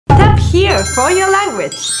here for your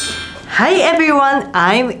language. Hi everyone,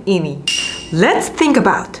 I'm Ini. Let's think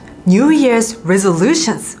about New Year's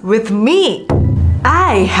resolutions with me.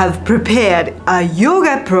 I have prepared a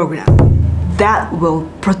yoga program that will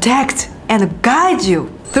protect and guide you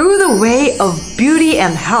through the way of beauty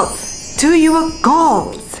and health to your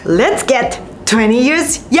goals. Let's get 20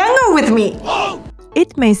 years younger with me.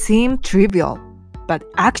 It may seem trivial, but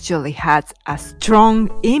actually has a strong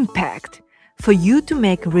impact for you to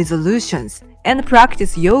make resolutions and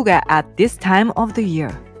practice yoga at this time of the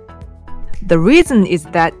year. The reason is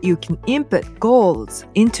that you can input goals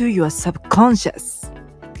into your subconscious.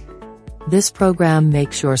 This program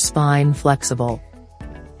makes your spine flexible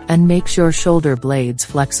and makes your shoulder blades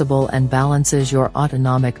flexible and balances your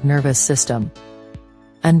autonomic nervous system.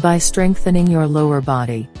 And by strengthening your lower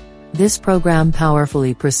body, this program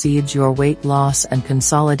powerfully precedes your weight loss and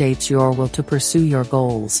consolidates your will to pursue your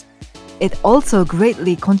goals. It also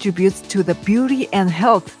greatly contributes to the beauty and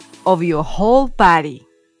health of your whole body.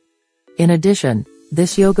 In addition,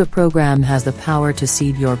 this yoga program has the power to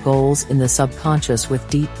seed your goals in the subconscious with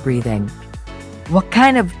deep breathing. What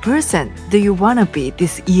kind of person do you want to be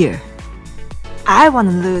this year? I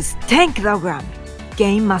want to lose 10 kilograms,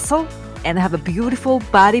 gain muscle, and have a beautiful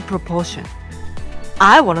body proportion.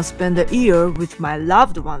 I want to spend the year with my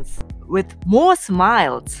loved ones with more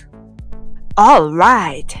smiles.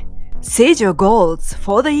 Alright, set your goals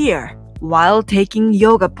for the year while taking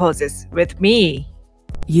yoga poses with me.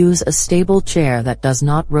 Use a stable chair that does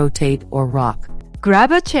not rotate or rock.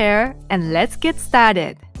 Grab a chair and let's get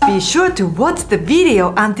started. Be sure to watch the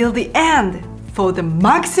video until the end for the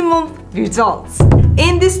maximum results.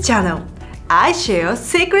 In this channel, I share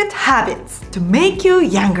secret habits to make you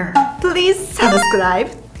younger. Please subscribe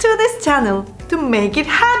to this channel to make it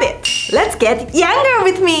habit. Let's get younger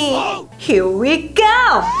with me. Here we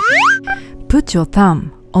go. Put your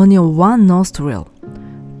thumb on your one nostril.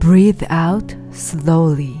 Breathe out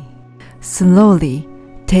slowly. Slowly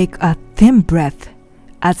take a thin breath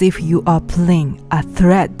as if you are pulling a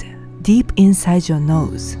thread deep inside your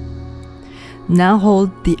nose. Now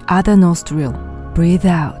hold the other nostril. Breathe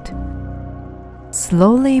out.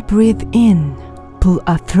 Slowly breathe in. Pull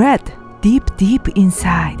a thread deep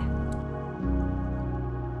inside.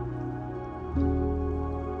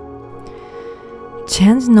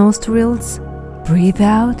 Change nostrils. Breathe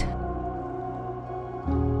out.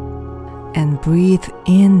 And breathe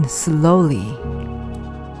in slowly.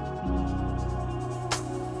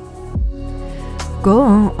 Go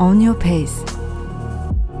on your pace.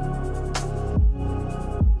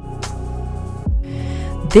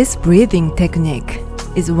 This breathing technique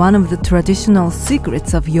is one of the traditional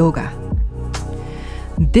secrets of yoga.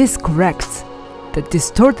 This corrects the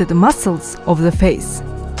distorted muscles of the face.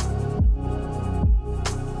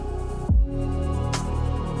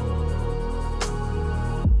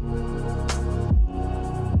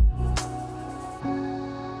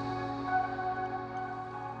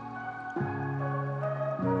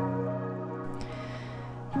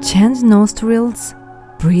 Change nostrils,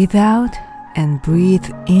 breathe out, and breathe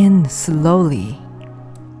in slowly.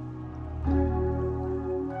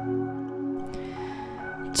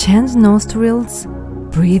 Change nostrils,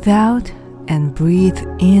 breathe out, and breathe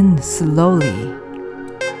in slowly.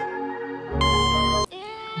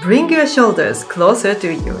 Bring your shoulders closer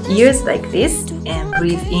to your ears like this and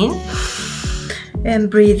breathe in and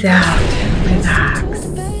breathe out. Relax.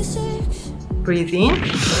 Breathe in,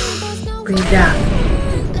 breathe out.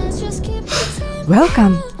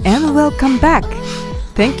 Welcome and welcome back.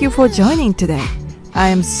 Thank you for joining today. I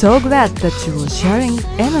am so glad that you are sharing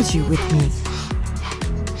energy with me.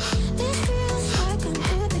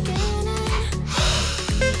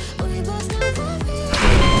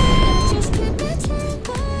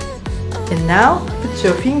 And now put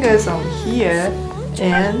your fingers on here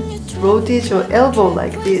and rotate your elbow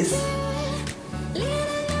like this.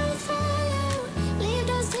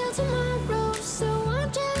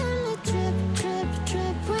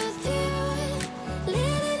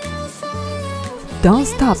 Don't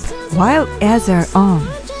stop while ads are on.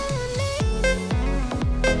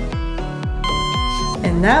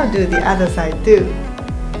 And now do the other side too.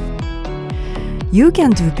 You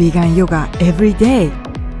can do vegan yoga every day,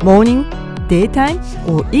 morning, daytime,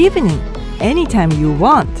 or evening, anytime you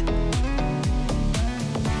want.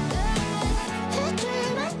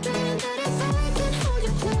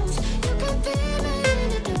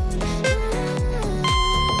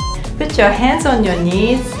 Put your hands on your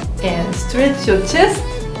knees and stretch your chest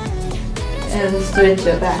and stretch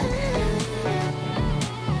your back.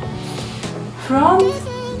 Front,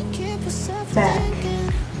 back.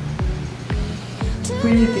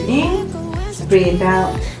 Breathe in, breathe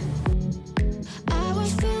out.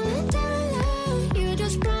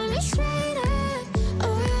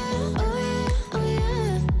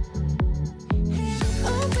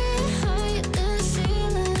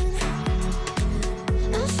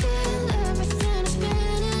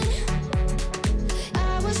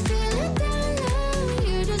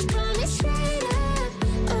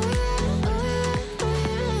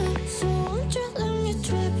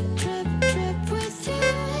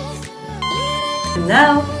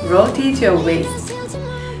 now rotate your waist.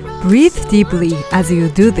 Breathe deeply as you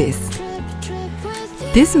do this.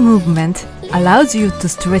 This movement allows you to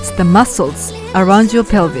stretch the muscles around your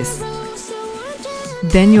pelvis.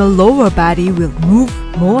 Then your lower body will move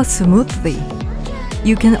more smoothly.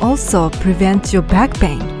 You can also prevent your back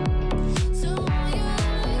pain.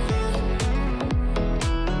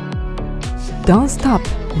 Don't stop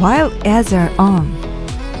while ads are on.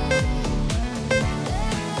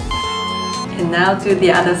 And now to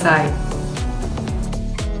the other side.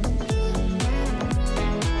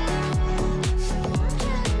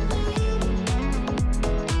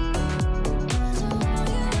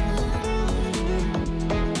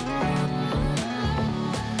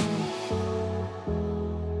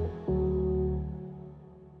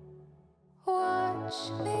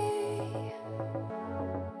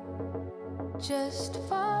 Just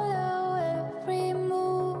follow every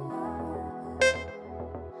move.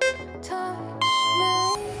 Touch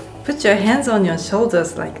me. Put your hands on your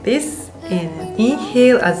shoulders like this and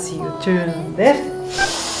inhale as you turn left,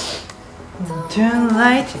 turn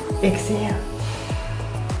right, exhale.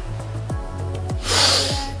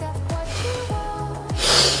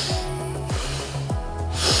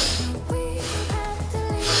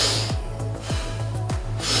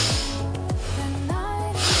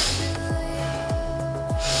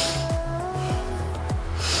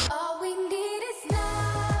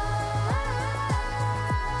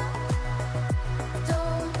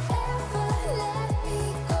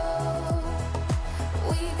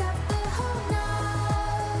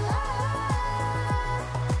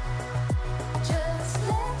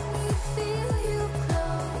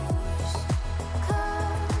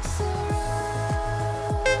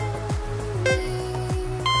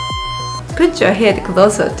 Put your head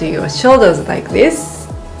closer to your shoulders like this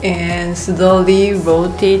and slowly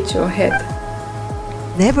rotate your head.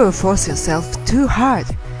 Never force yourself too hard.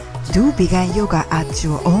 Do vegan yoga at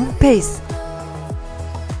your own pace.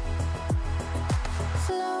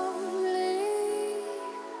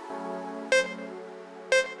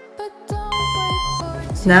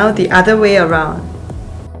 Now the other way around.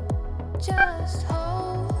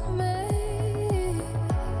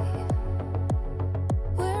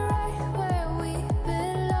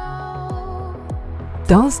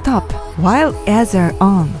 Don't stop while ads are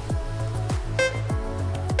on.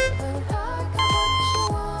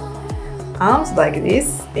 Arms like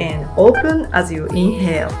this and open as you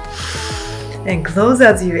inhale and close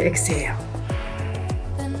as you exhale.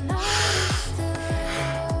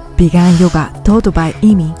 Vegan yoga taught by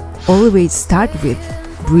Imi always start with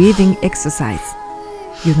breathing exercise.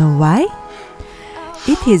 You know why?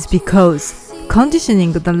 It is because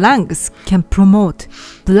conditioning the lungs can promote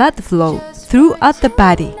blood flow throughout the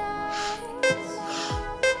body.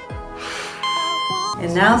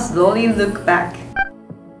 And now slowly look back.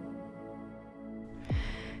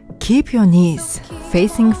 Keep your knees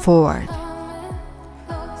facing forward.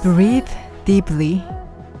 Breathe deeply.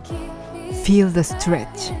 Feel the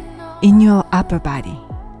stretch in your upper body.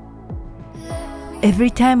 Every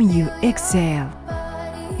time you exhale,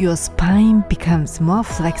 your spine becomes more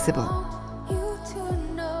flexible.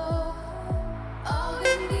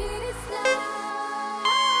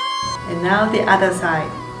 And now the other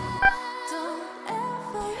side.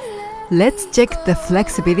 Let's check the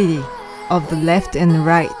flexibility of the left and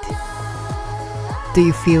right. Do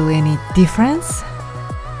you feel any difference?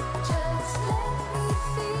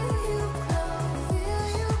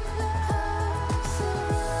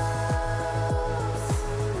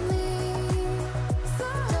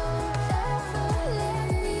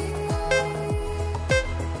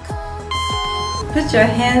 Put your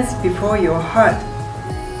hands before your heart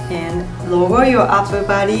and lower your upper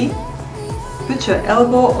body. Put your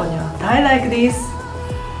elbow on your thigh like this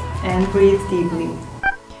and breathe deeply.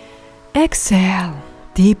 Exhale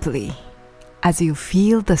deeply as you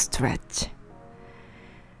feel the stretch.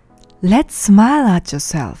 Let's smile at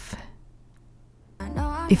yourself.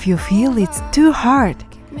 If you feel it's too hard,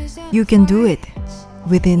 you can do it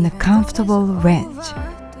within a comfortable range.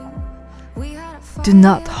 Do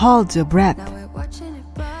not hold your breath.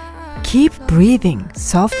 Keep breathing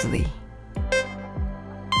softly.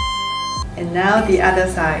 And now the other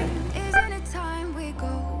side.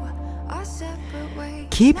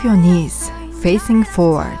 Keep your knees facing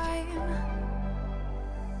forward.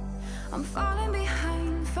 I'm falling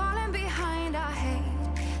behind, I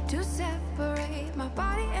hate to separate my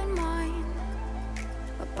body and mind.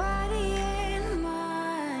 My body and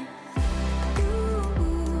mind.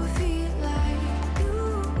 I feel like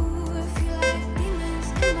demons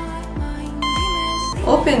in my mind.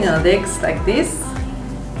 Open your legs like this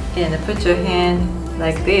and put your hand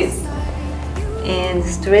like this. and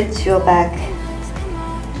stretch your back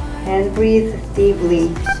and breathe deeply.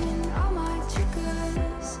 All my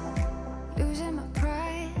triggers, losing my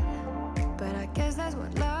pride, but I guess that's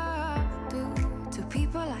what love do to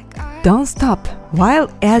people like us. Don't stop while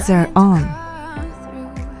ads are on.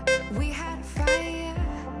 We had a fire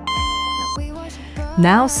that we worship.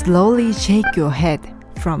 Now slowly shake your head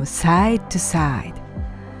from side to side.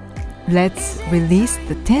 Let's release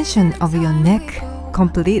the tension of your neck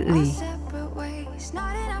completely. Separate ways,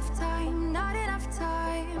 not enough time, not enough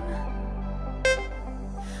time.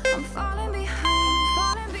 I'm falling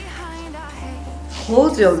behind, I hate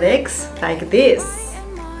Hold your legs like this.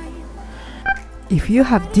 in mine. If you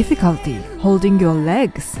have difficulty holding your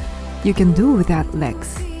legs, you can do without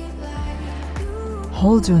legs.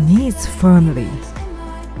 Hold your knees firmly.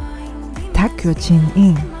 Tuck your chin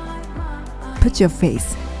in. Put your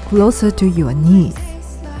face closer to your knees.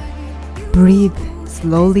 Breathe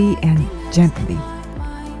slowly and gently.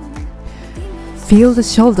 Feel the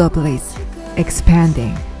shoulder blades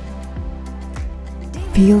expanding.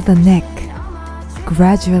 Feel the neck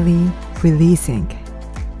gradually releasing.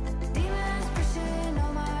 Demons pushing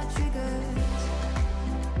on my triggers.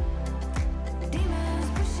 Demons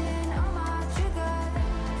pushing on my triggers.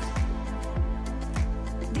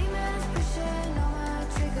 Demons pushing on my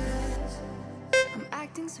triggers. I'm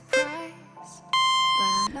acting surprised, but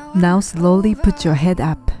I know Now slowly put your head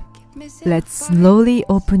up. Let's slowly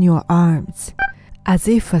open your arms, as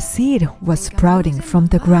if a seed was sprouting from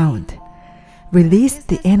the ground. Release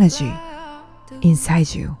the energy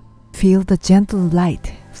inside you. Feel the gentle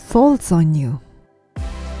light falls on you.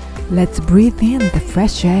 Let's breathe in the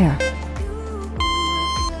fresh air.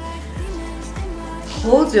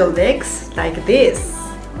 Hold your legs like this.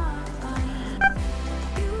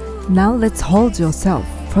 Now let's hold yourself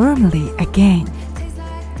firmly again.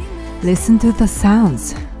 Listen to the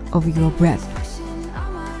sounds of your breath.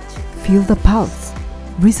 Feel the pulse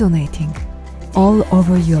resonating all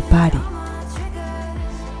over your body.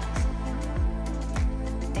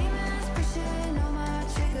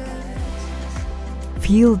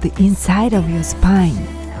 Feel the inside of your spine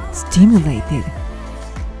stimulated.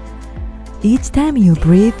 Each time you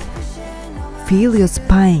breathe, feel your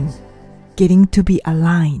spine getting to be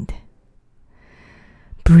aligned.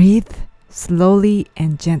 Breathe slowly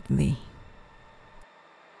and gently.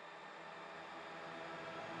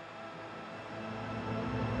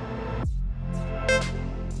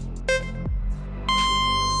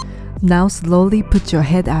 Now slowly put your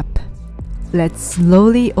head up. Let's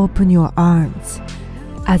slowly open your arms,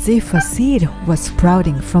 as if a seed was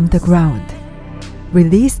sprouting from the ground.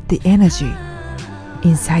 Release the energy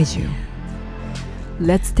inside you.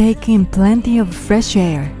 Let's take in plenty of fresh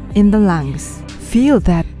air in the lungs. Feel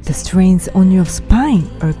that the strains on your spine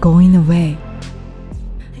are going away.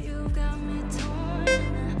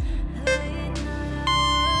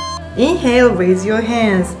 Inhale, raise your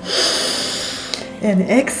hands, and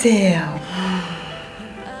exhale.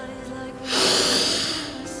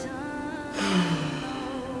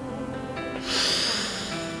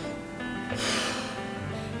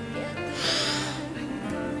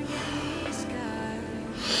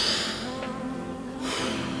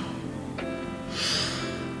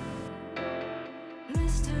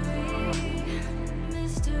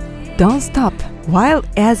 Don't stop while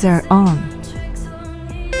ads are on.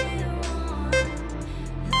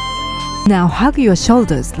 Now hug your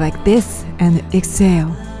shoulders like this and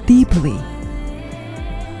exhale deeply.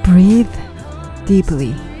 Breathe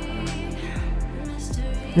deeply.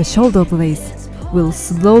 The shoulder blades will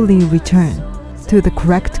slowly return to the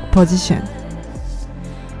correct position.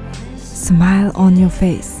 Smile on your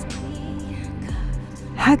face.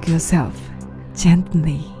 Hug yourself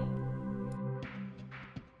gently.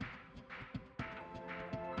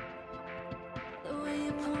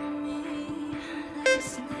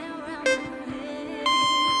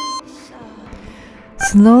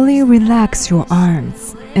 Slowly relax your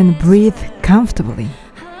arms and breathe comfortably.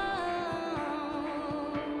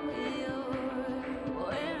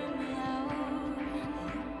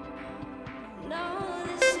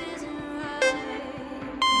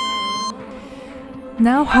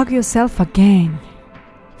 Now hug yourself again.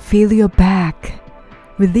 Feel your back,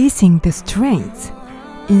 releasing the strains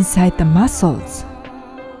inside the muscles.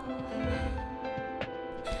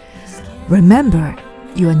 Remember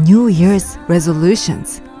your New Year's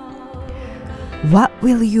resolutions. What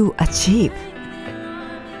will you achieve?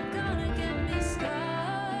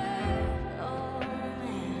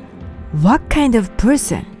 What kind of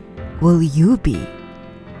person will you be?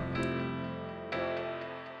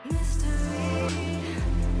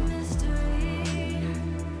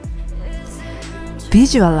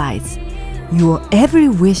 Visualize your every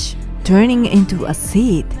wish turning into a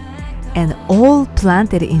seed and all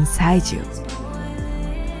planted inside you.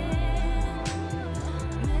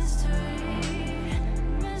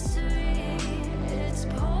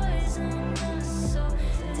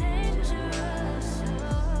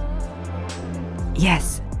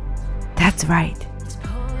 Yes, that's right.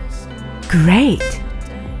 Great!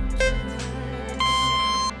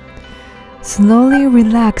 Slowly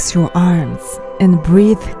relax your arms and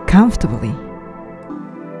breathe comfortably.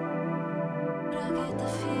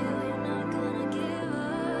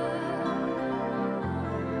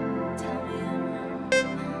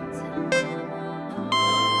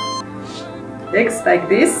 Legs like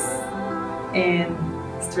this and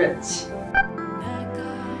stretch.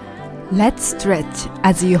 Let's stretch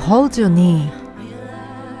as you hold your knee.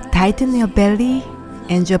 Tighten your belly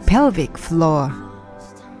and your pelvic floor.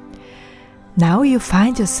 Now you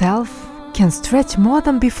find yourself can stretch more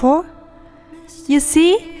than before. You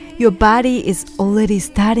see, your body is already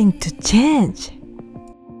starting to change.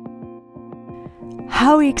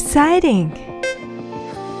 How exciting!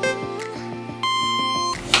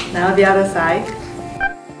 Now the other side.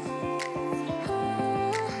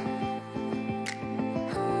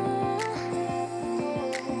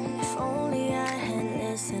 If only I had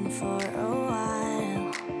listened for a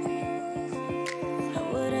while, I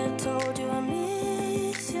would have told you I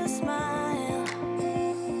miss your smile.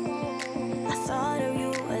 I thought of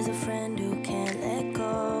you as a friend who can't let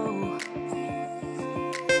go,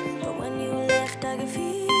 but when you left I could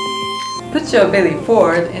feel. Put your belly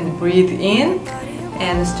forward and breathe in,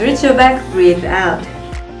 and stretch your back, breathe out.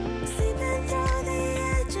 Sleeping through the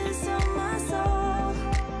edges of my soul,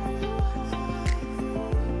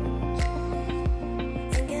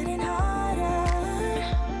 and getting harder.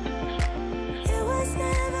 It was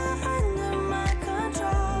never under my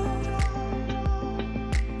control,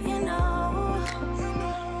 you know.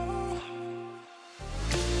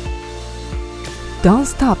 Don't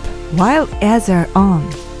stop while ads are on.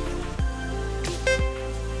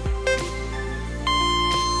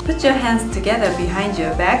 Put your hands together behind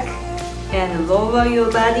your back and lower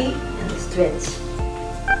your body and stretch.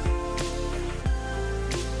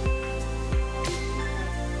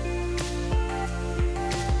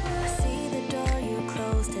 I see the door you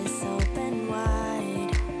closed is open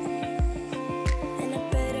wide, and a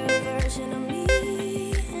better version of me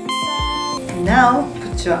inside. Now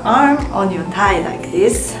put your arm on your thigh like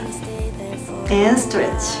this and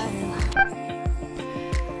stretch.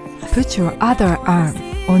 Put your other arm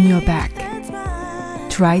on your back.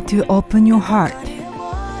 Try to open your heart.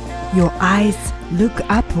 Your eyes look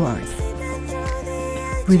upward.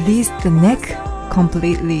 Release the neck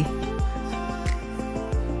completely.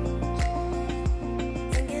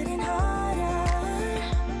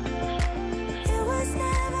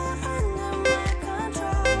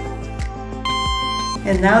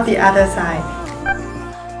 And now the other side.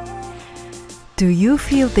 Do you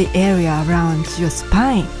feel the area around your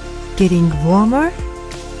spine getting warmer?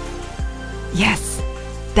 Yes,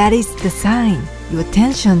 that is the sign your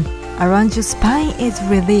tension around your spine is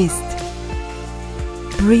released.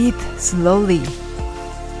 Breathe slowly.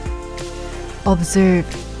 Observe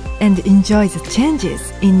and enjoy the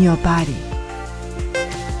changes in your body.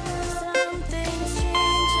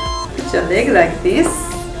 Put your leg like this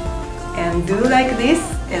and do like this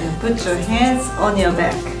and put your hands on your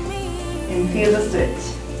back and feel the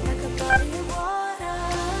stretch.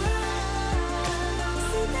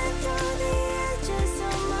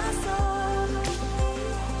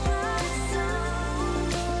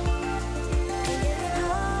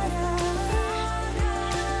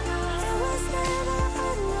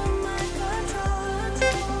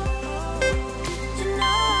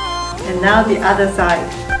 And now the other side.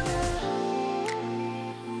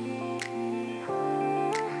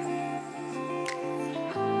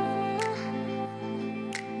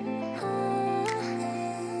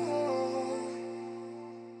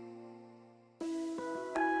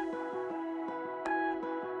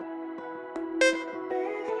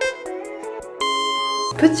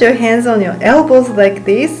 Put your hands on your elbows like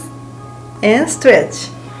this and stretch.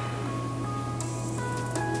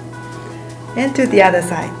 And to the other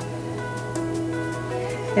side.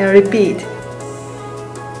 And repeat.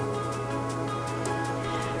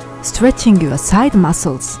 Stretching your side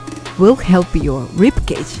muscles will help your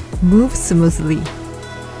ribcage move smoothly.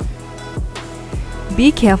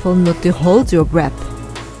 Be careful not to hold your breath.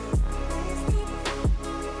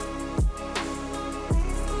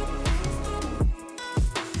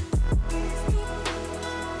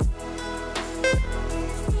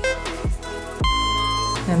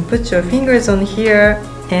 And put your fingers on here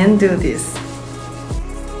and do this.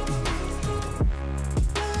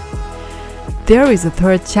 There is a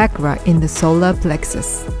third chakra in the solar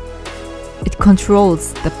plexus. It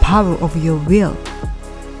controls the power of your will.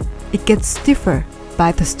 It gets stiffer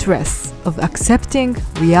by the stress of accepting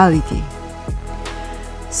reality.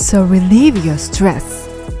 So relieve your stress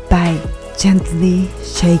by gently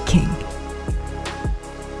shaking.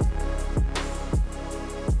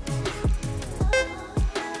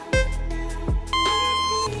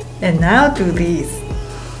 And now do these.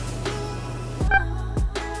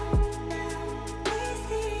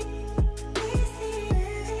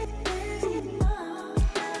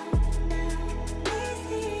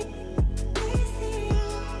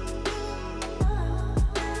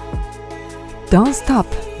 Don't stop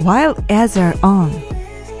while ads are on.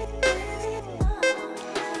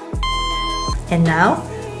 And now,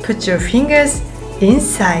 put your fingers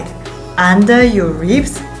inside, under your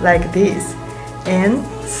ribs like this, and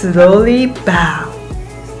slowly bow.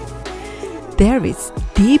 There is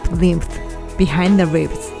deep lymph behind the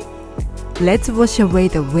ribs. Let's wash away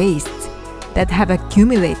the wastes that have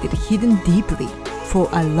accumulated hidden deeply for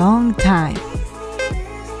a long time.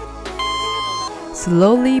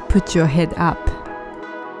 Slowly put your head up.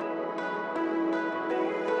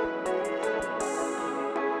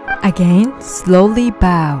 Again, slowly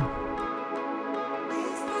bow.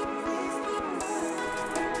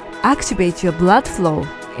 Activate your blood flow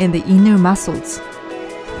in the inner muscles,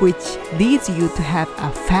 which leads you to have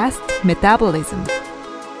a fast metabolism.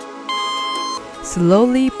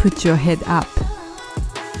 Slowly put your head up.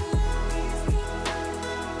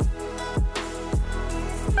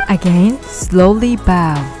 Again, slowly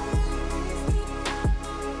bow.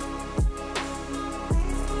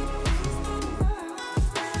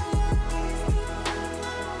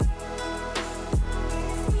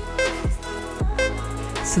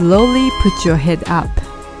 Slowly put your head up.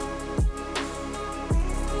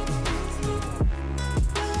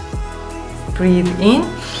 Breathe in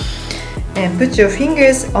and put your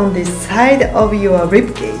fingers on the side of your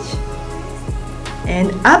rib cage.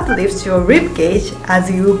 And uplift your rib cage as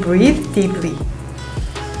you breathe deeply.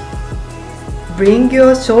 Bring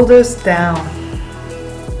your shoulders down.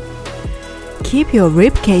 Keep your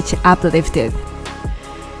rib cage uplifted.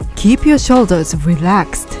 Keep your shoulders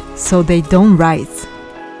relaxed so they don't rise.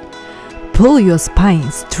 Pull your spine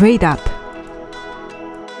straight up.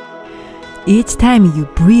 Each time you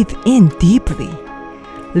breathe in deeply,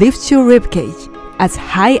 lift your rib cage as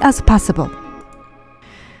high as possible.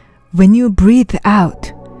 When you breathe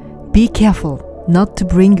out, be careful not to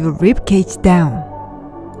bring your rib cage down.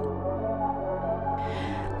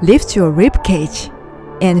 Lift your rib cage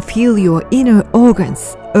and feel your inner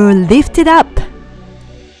organs are lifted up.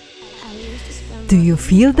 Do you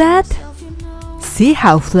feel that? See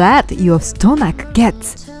how flat your stomach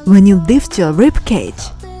gets when you lift your rib cage.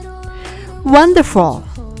 Wonderful!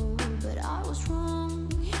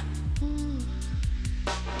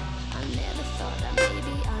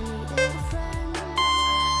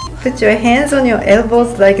 Put your hands on your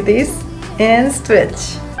elbows like this and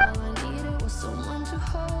stretch.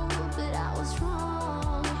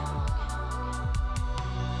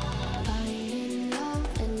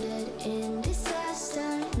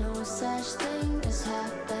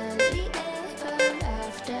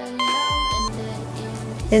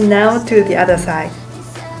 And now to the other side.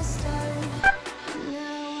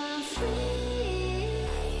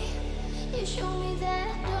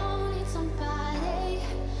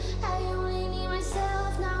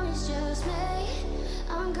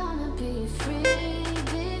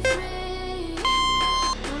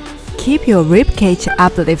 Keep your rib cage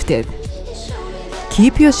uplifted.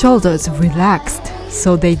 Keep your shoulders relaxed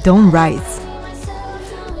so they don't rise.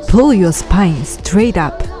 Pull your spine straight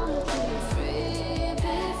up.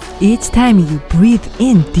 Each time you breathe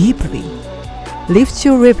in deeply, lift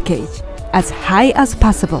your rib cage as high as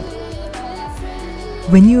possible.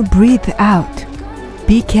 When you breathe out,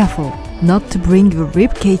 be careful not to bring your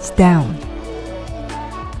rib cage down.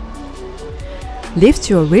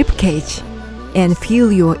 Lift your rib cage and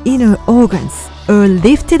feel your inner organs are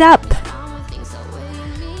lifted up.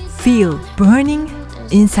 Feel burning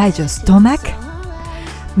inside your stomach.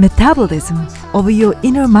 Metabolism of your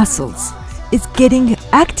inner muscles is getting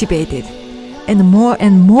activated and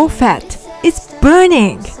more fat is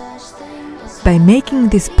burning. By making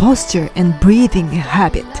this posture and breathing a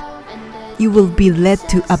habit, you will be led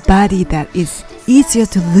to a body that is easier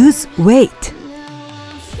to lose weight.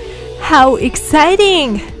 How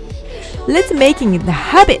exciting! Let's making it a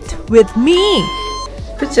habit with me.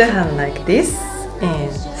 Put your hand like this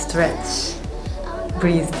and stretch.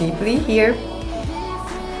 Breathe deeply here.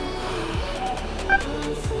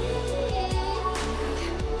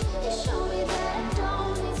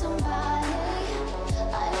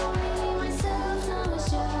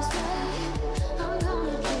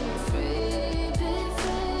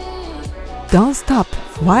 Don't stop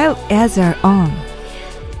while ads are on.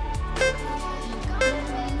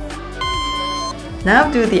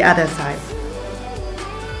 Now do the other side.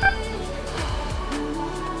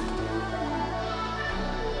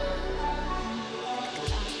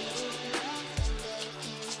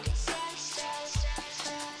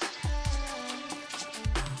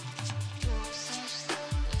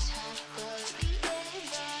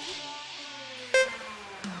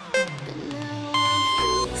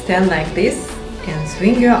 Stand like this and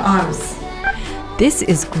swing your arms. This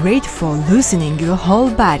is great for loosening your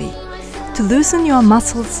whole body. To loosen your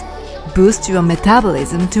muscles, boost your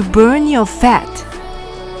metabolism to burn your fat.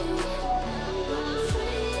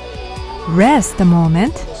 Rest a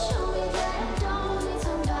moment.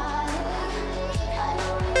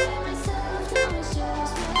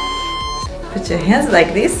 Put your hands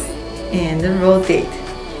like this and rotate.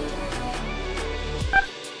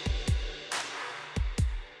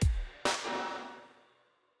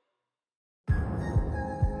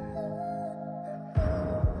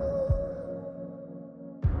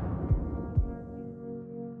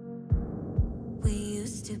 We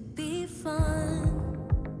used to be fun.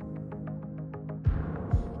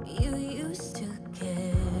 You used to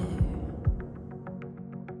care.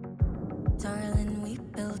 Darling, we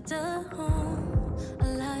built a home, a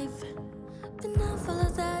life. But now all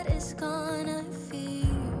of that is gone. I fear,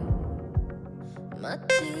 my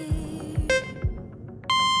dear.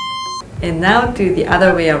 And now do the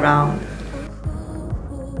other way around.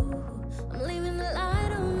 I'm leaving the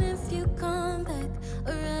light on if you come back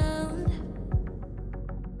around.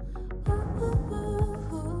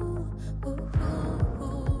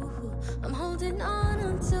 I'm holding on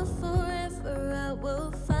until forever. I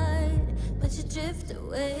will fight, but you drift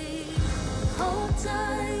away. Hold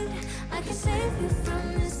tight, I can save you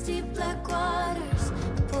from this deep black waters.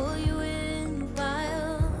 Pull you in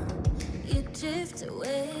while you drift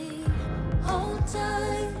away. Hold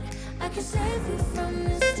tight, I can save you from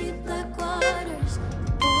this deep black waters.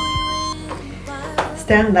 Pull you in while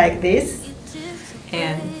Stand like this you drift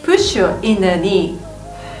and push your inner knee.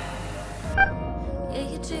 Yeah,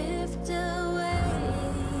 you drift away.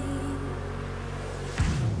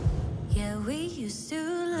 Yeah, we used to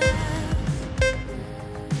laugh.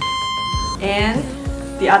 And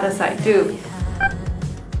the other side too.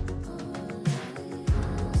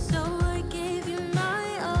 So I gave you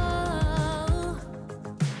my all.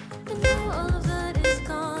 And now all of that is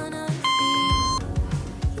gone. I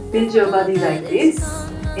feel Bend your body like this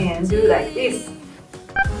and do like this.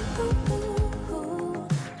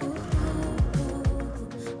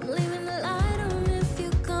 I'm leaving the light on if you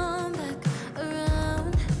come back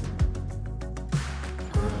around.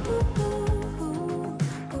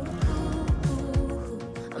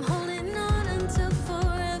 I'm holding on until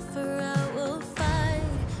forever. I will fight,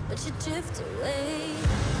 but you drift away.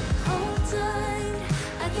 Hold tight,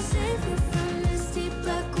 I can save you from this deep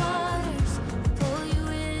black waters. Pull you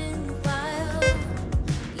in while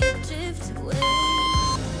you drift away.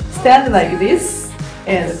 Stand like this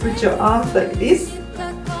and put your arms like this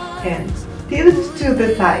and tilt to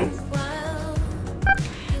the side.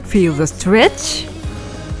 Feel the stretch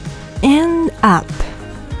and up.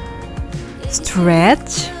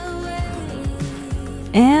 Stretch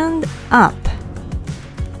and up.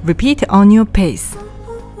 Repeat on your pace.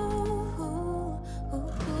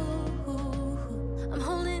 I'm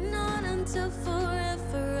holding on until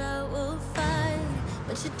forever. I will fight,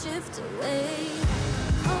 but you drift away.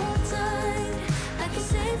 Hold tight, I can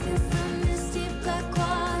save you from this deep black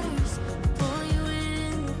waters. Pull you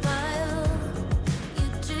in while you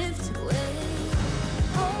drift away.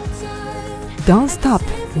 Hold tight. Don't stop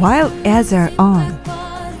while ads are on.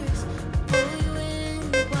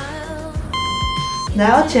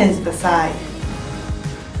 Now change the side.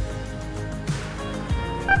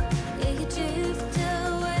 Yeah, you drift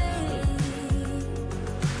away.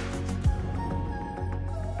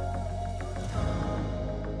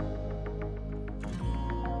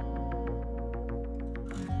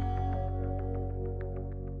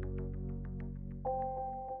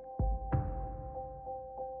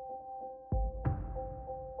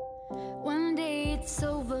 One day it's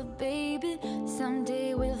over, baby.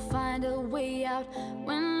 Someday we'll find a way out.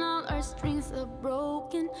 When all our strings are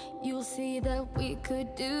broken, you'll see that we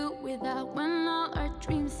could do without. When all our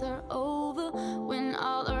dreams are over, when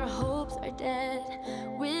all our hopes are dead,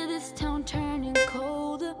 with this town turning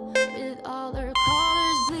colder, with all our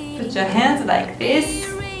colors bleeding. Put your hands like this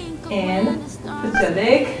and put your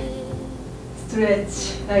leg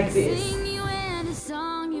stretch like this. Sing you any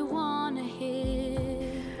song you wanna hear.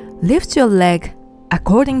 Lift your leg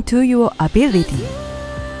according to your ability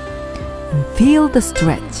and feel the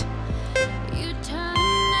stretch.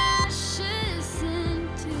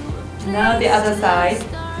 Now the other side.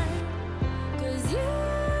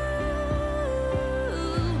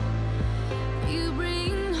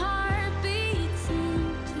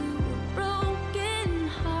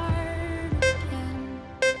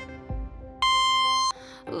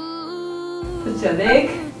 Put your leg,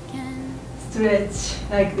 stretch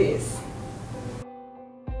like this.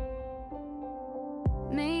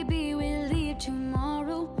 Maybe we'll leave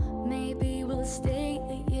tomorrow, maybe we'll stay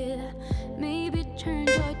a year, maybe turn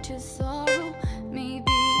joy to sorrow,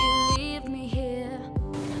 maybe you leave me here.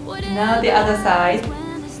 Now the other side.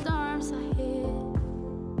 When the storms are here,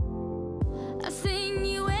 I sing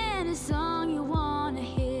you any song you wanna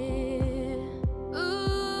hear.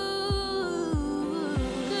 Ooh,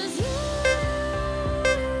 'cause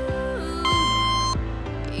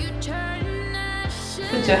you turn ashes.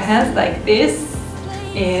 Put your hands like this.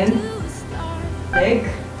 In, leg,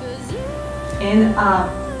 in, up.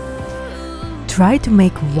 Try to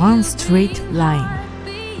make one straight line.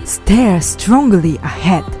 Stare strongly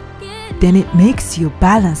ahead. Then it makes your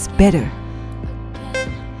balance better.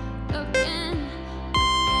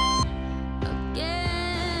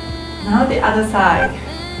 Now the other side.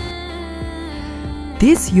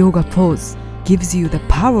 This yoga pose gives you the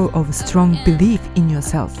power of strong belief in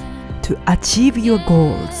yourself to achieve your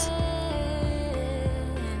goals.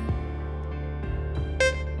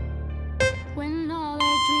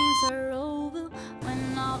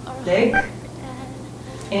 Leg,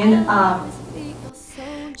 in, up.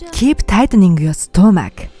 Keep tightening your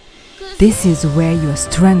stomach. This is where your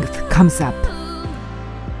strength comes up.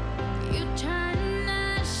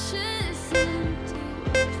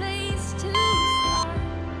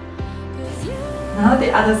 Now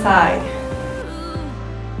the other side.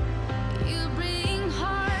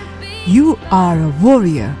 You are a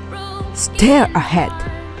warrior. Stare ahead.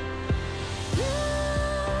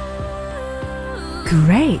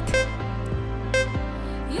 Great!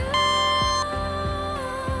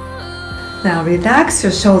 Now relax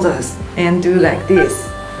your shoulders and do like this.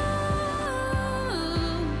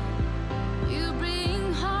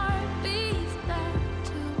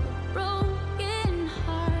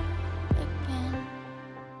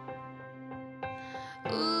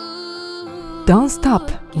 Don't stop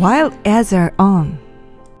while ads are on.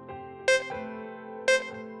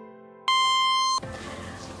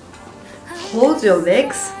 Hold your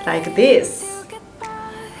legs like this.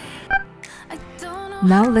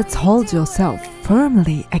 Now let's hold yourself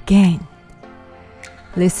firmly again.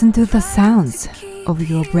 Listen to the sounds of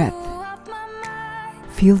your breath.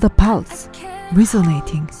 Feel the pulse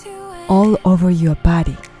resonating all over your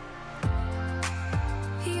body.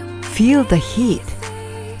 Feel the heat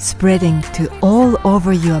spreading to all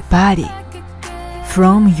over your body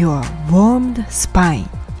from your warmed spine.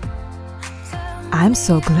 I'm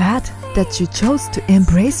so glad that you chose to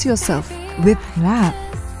embrace yourself with love.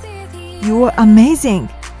 You are amazing.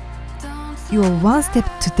 Your one step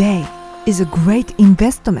today is a great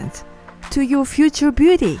investment to your future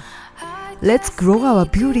beauty. Let's grow our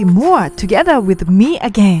beauty more together with me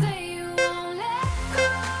again.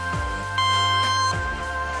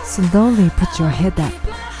 Slowly put your head up.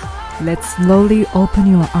 Let's slowly open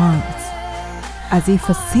your arms, as if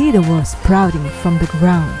a seed was sprouting from the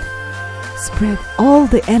ground. Spread all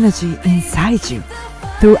the energy inside you,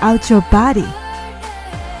 throughout your body.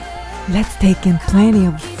 Let's take in plenty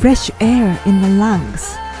of fresh air in the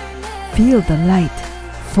lungs. Feel the light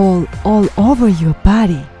fall all over your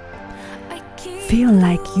body. Feel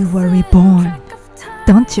like you were reborn,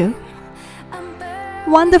 don't you?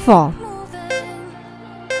 Wonderful!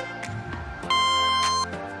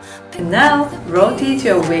 And now, rotate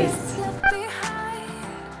your waist.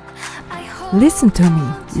 Listen to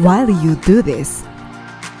me while you do this.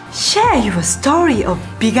 Share your story of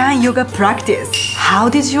beginning yoga practice. How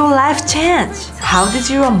did your life change? How did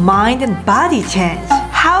your mind and body change?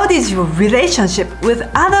 How did your relationship with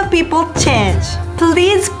other people change?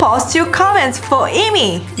 Please post your comments for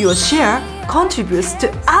Amy. Your share contributes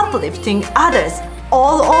to uplifting others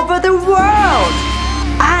all over the world.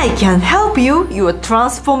 I can help you your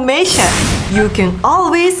transformation. You can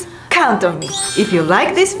always count on me. If you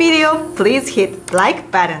like this video, please hit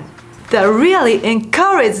like button. That really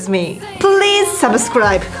encourages me. Please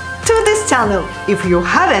subscribe to this channel if you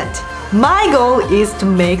haven't. My goal is to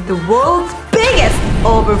make the world's biggest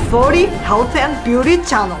over 40 health and beauty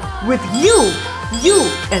channel with you,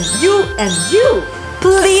 and you.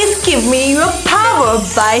 Please give me your power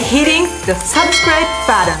by hitting the subscribe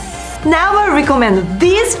button. Now I recommend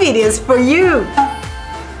these videos for you.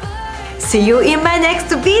 See you in my next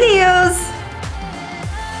videos.